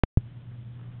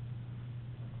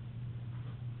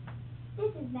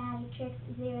This is Magic Tricks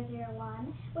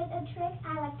 001 with a trick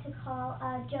I like to call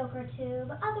a Joker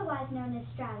tube, otherwise known as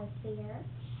Strat-o-sphere,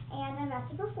 and I'm about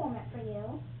to perform it for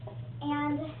you.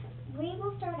 And we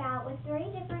will start out with 3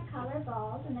 different colored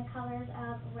balls in the colors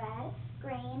of red,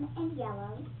 green, and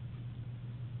yellow.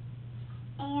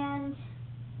 And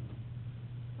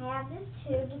I have this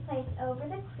tube to place over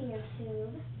the clear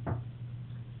tube,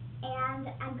 and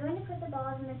I'm going to put the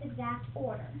balls in this exact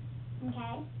order,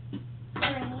 okay?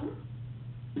 Green,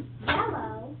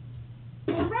 yellow,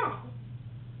 and red.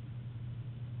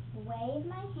 Wave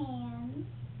my hand,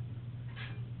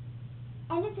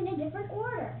 and it's in a different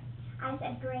order. I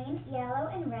said green, yellow,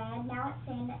 and red. Now it's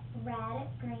in red,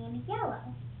 green,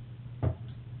 yellow.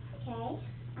 Okay,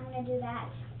 I'm going to do that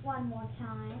one more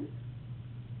time.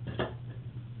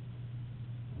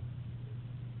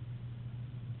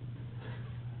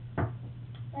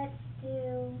 Let's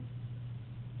do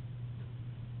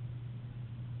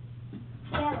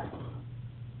yellow,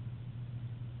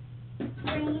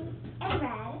 green, and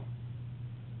red.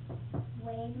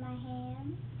 Wave my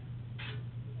hand.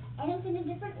 And it's in a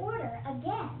different order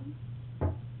again.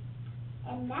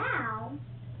 And now,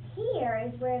 here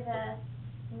is where the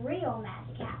real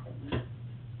magic happens.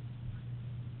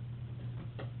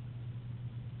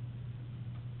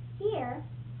 Here,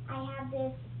 I have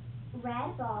this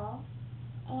red ball,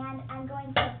 and I'm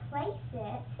going to place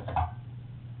it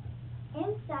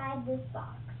inside this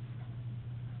box.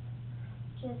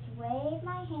 Just wave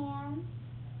my hand,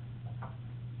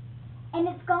 and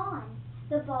it's gone.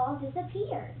 The ball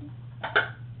disappeared.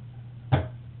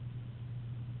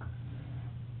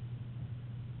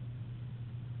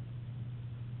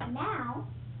 Now,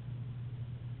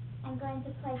 I'm going to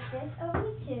place this over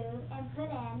the tube and put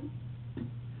in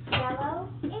yellow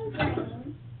and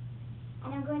green,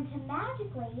 and I'm going to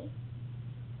magically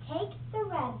take the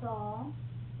red ball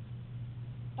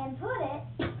and put it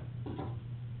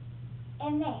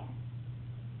in there.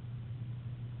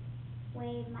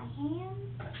 Wave my hand,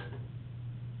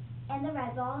 and the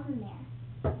red ball's in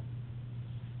there.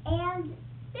 And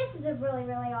this is a really,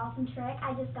 really awesome trick.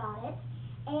 I just got it,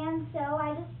 and so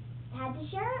I just had to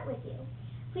share it with you.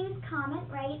 Please comment,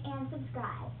 rate, and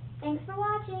subscribe. Thanks for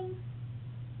watching.